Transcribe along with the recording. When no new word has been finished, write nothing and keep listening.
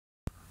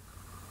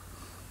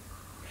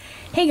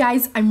Hey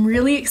guys, I'm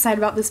really excited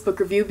about this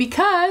book review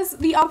because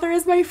the author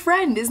is my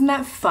friend. Isn't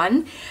that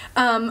fun?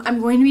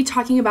 I'm going to be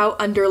talking about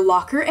Under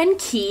Locker and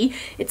Key.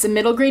 It's a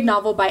middle grade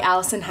novel by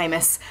Allison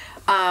Hymas.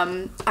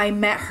 I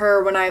met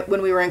her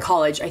when we were in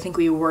college. I think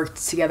we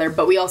worked together,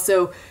 but we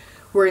also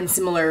were in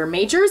similar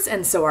majors,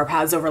 and so our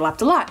paths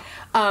overlapped a lot.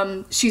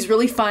 She's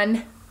really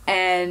fun,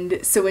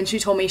 and so when she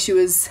told me she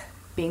was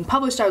being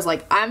published, I was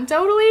like, I'm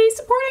totally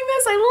supporting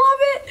this. I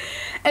love it.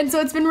 And so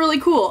it's been really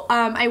cool.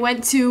 I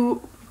went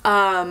to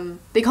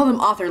they call them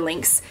author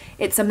links.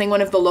 It's something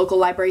one of the local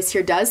libraries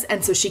here does,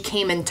 and so she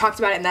came and talked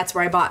about it, and that's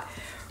where I bought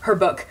her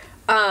book.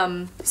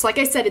 So like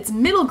I said, it's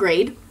middle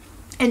grade,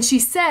 and she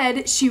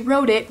said she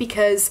wrote it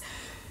because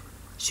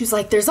she was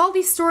like, there's all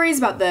these stories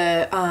about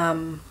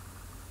the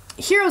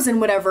heroes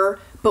and whatever,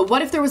 but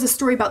what if there was a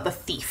story about the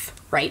thief,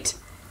 right?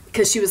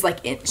 Because she was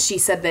like, she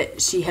said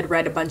that she had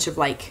read a bunch of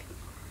like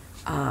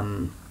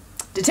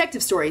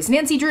detective stories,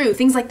 Nancy Drew,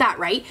 things like that,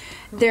 right?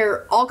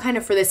 They're all kind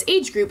of for this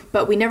age group,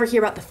 but we never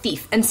hear about the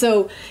thief. And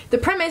so the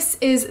premise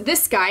is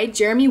this guy,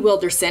 Jeremy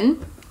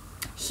Wilderson,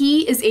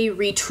 he is a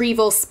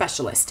retrieval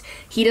specialist.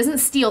 He doesn't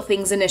steal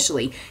things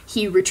initially.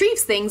 He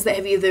retrieves things that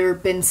have either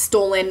been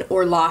stolen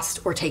or lost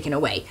or taken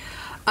away.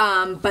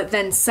 But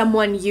then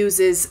someone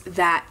uses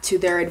that to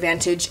their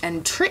advantage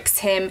and tricks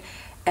him,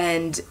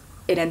 and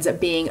it ends up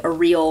being a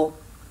real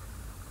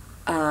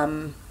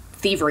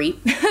thievery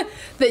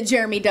that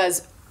Jeremy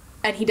does,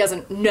 and he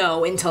doesn't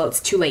know until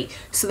it's too late.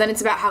 So then it's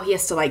about how he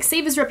has to like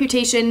save his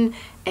reputation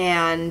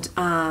and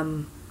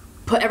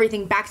put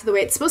everything back to the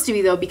way it's supposed to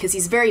be, though, because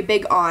he's very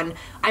big on,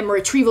 I'm a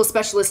retrieval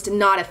specialist,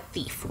 not a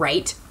thief,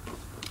 right?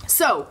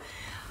 So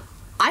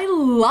I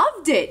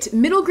loved it.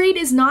 Middle grade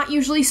is not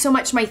usually so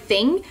much my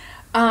thing,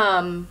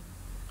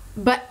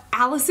 but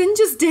Allison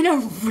just did a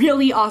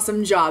really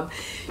awesome job.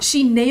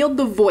 She nailed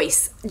the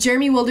voice.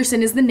 Jeremy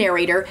Wilderson is the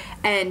narrator,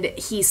 and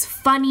he's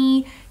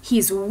funny,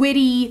 he's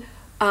witty,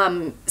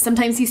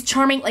 sometimes he's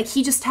charming. Like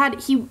he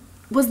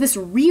was this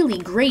really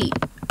great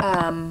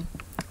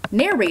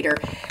narrator,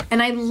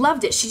 and I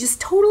loved it. She just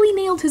totally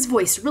nailed his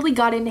voice, really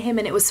got into him,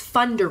 and it was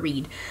fun to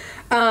read.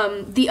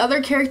 The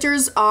other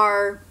characters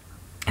are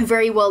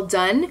very well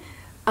done,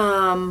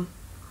 and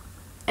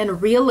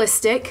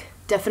realistic,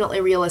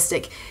 definitely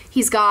realistic.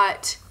 He's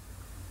got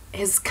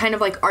his kind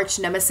of like arch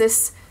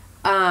nemesis,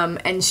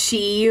 and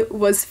she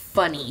was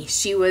funny.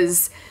 She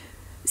was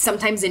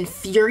sometimes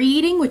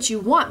infuriating, which you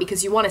want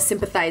because you want to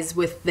sympathize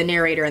with the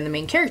narrator and the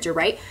main character,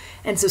 right?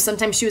 And so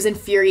sometimes she was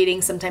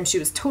infuriating, sometimes she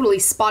was totally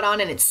spot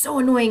on, and it's so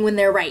annoying when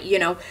they're right, you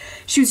know?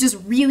 She was just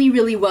really,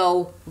 really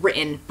well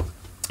written.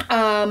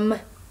 I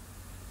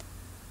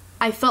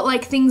felt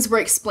like things were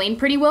explained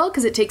pretty well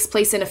because it takes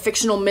place in a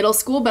fictional middle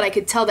school, but I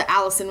could tell that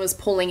Allison was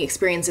pulling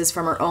experiences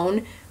from her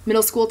own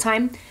middle school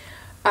time.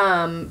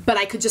 But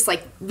I could just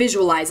like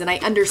visualize, and I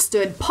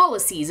understood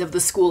policies of the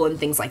school and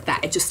things like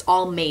that. It just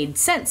all made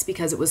sense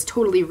because it was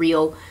totally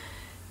real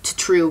to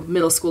true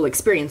middle school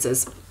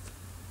experiences.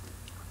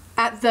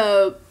 At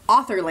the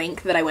author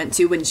link that I went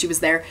to when she was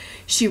there,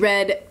 she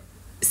read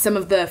some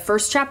of the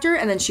first chapter,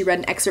 and then she read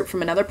an excerpt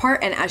from another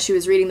part, and as she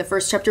was reading the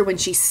first chapter, when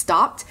she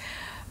stopped,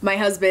 my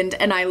husband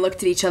and I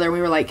looked at each other and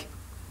we were like,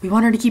 we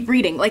want her to keep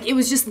reading. Like, it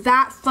was just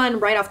that fun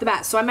right off the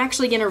bat. So I'm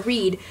actually going to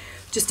read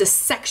just a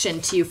section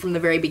to you from the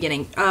very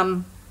beginning.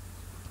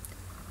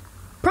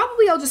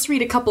 Probably I'll just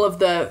read a couple of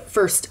the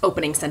first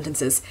opening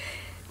sentences.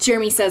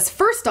 Jeremy says,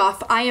 first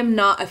off, I am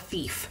not a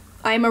thief.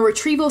 I am a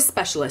retrieval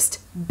specialist.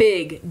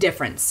 Big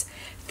difference.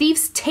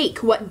 Thieves take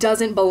what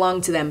doesn't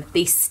belong to them.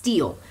 They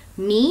steal.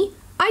 Me,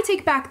 I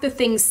take back the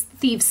things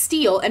thieves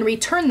steal and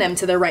return them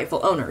to their rightful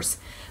owners.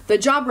 The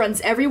job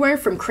runs everywhere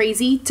from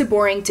crazy to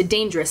boring to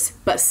dangerous,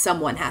 but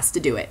someone has to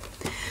do it.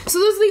 So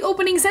those are the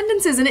opening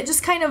sentences, and it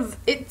just kind of,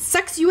 it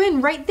sucks you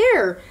in right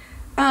there.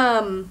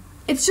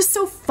 It's just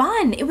so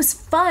fun. It was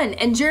fun.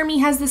 And Jeremy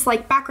has this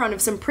like background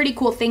of some pretty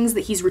cool things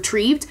that he's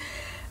retrieved.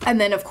 And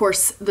then of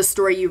course the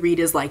story you read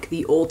is like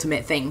the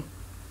ultimate thing.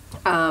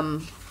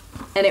 And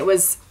it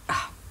was,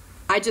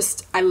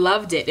 I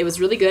loved it. It was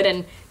really good.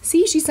 And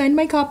see, she signed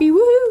my copy.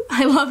 Woohoo!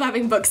 I love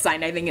having books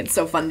signed. I think it's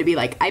so fun to be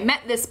like, I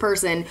met this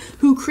person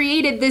who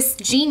created this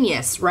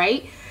genius,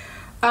 right?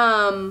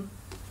 I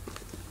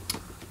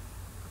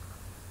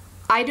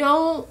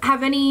don't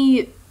have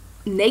any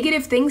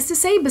negative things to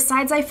say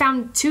besides I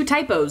found 2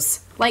 typos.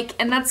 Like,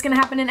 and that's gonna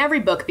happen in every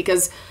book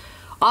because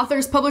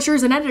authors,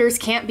 publishers, and editors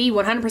can't be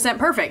 100%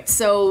 perfect.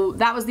 So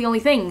that was the only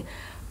thing.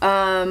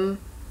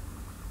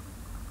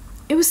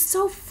 It was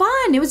so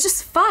fun. It was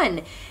just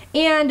fun.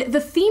 And the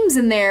themes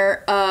in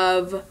there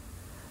of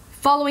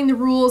following the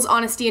rules,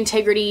 honesty,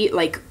 integrity,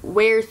 like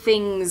where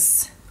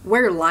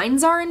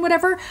lines are and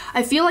whatever,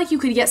 I feel like you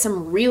could get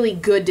some really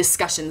good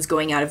discussions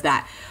going out of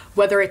that.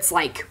 Whether it's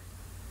like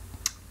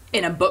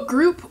in a book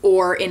group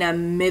or in a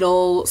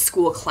middle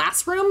school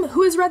classroom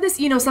who has read this,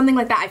 you know, something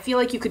like that. I feel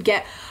like you could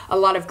get a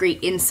lot of great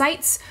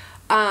insights.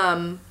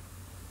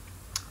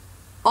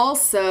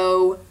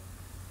 Also,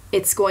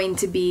 it's going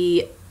to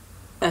be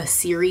a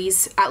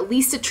series, at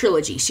least a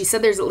trilogy. She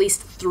said there's at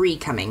least 3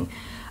 coming.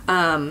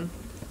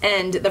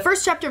 And the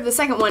first chapter of the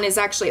second one is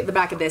actually at the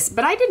back of this,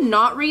 but I did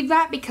not read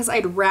that because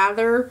I'd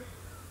rather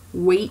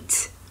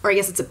wait, or I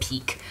guess it's a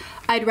peek.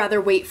 I'd rather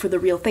wait for the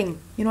real thing.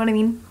 You know what I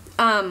mean?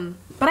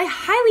 But I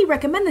highly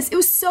recommend this. It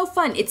was so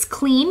fun. It's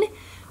clean,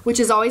 which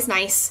is always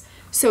nice.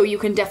 So you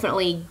can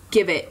definitely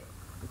give it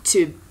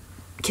to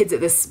kids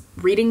at this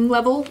reading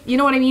level. You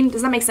know what I mean?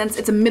 Does that make sense?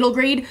 It's a middle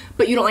grade,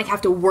 but you don't like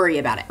have to worry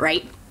about it,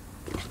 right?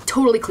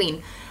 Totally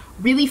clean.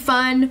 Really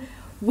fun,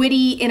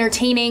 witty,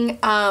 entertaining.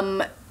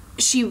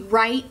 She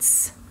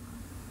writes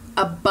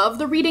above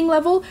the reading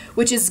level,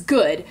 which is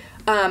good.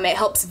 It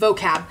helps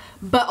vocab.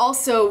 But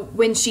also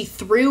when she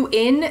threw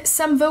in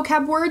some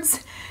vocab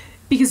words,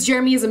 because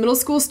Jeremy is a middle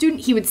school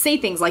student, he would say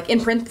things like,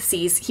 in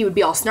parentheses, he would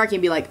be all snarky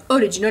and be like, oh,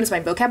 did you notice my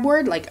vocab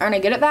word? Like, aren't I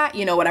good at that?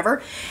 You know,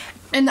 whatever.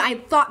 And I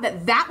thought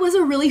that that was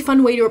a really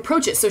fun way to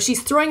approach it. So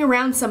she's throwing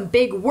around some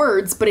big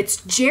words, but it's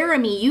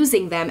Jeremy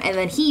using them. And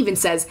then he even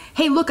says,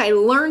 hey, look, I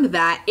learned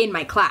that in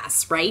my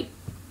class, right?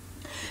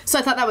 So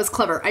I thought that was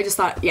clever. I just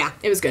thought, yeah,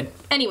 it was good.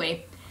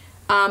 Anyway,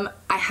 I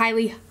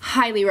highly,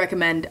 highly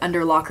recommend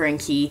Under Locker and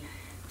Key.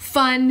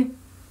 Fun,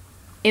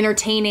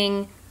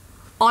 entertaining.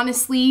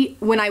 Honestly,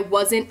 when I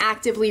wasn't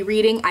actively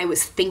reading, I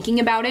was thinking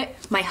about it.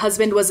 My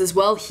husband was as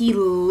well. He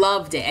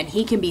loved it, and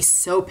he can be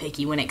so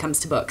picky when it comes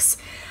to books.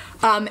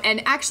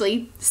 And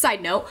actually,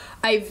 side note,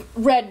 I've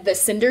read the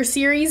Cinder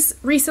series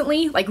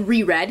recently, like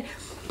reread,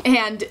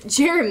 and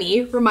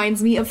Jeremy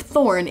reminds me of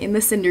Thorn in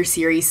the Cinder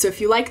series. So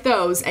if you like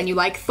those and you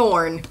like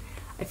Thorn,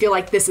 I feel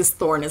like this is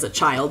Thorn as a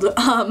child.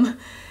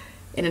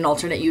 In an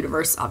alternate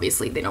universe,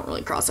 obviously, they don't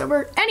really cross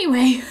over.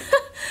 Anyway,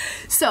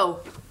 so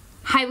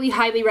highly,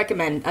 highly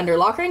recommend Under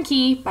Locker and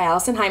Key by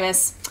Allison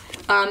Hymas.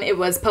 It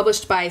was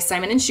published by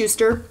Simon &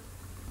 Schuster.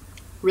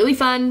 Really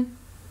fun.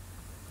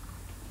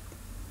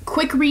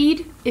 Quick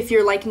read, if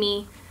you're like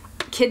me.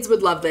 Kids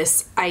would love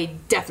this. I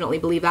definitely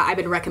believe that. I've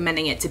been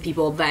recommending it to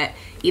people that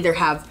either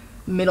have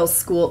middle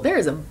school. There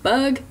is a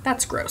bug.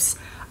 That's gross.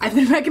 I've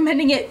been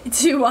recommending it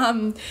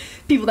to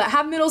people that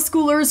have middle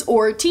schoolers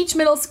or teach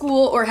middle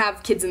school or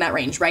have kids in that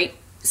range, right?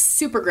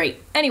 Super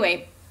great.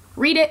 Anyway,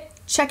 read it.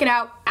 Check it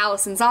out.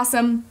 Allison's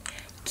awesome.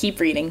 Keep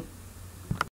reading.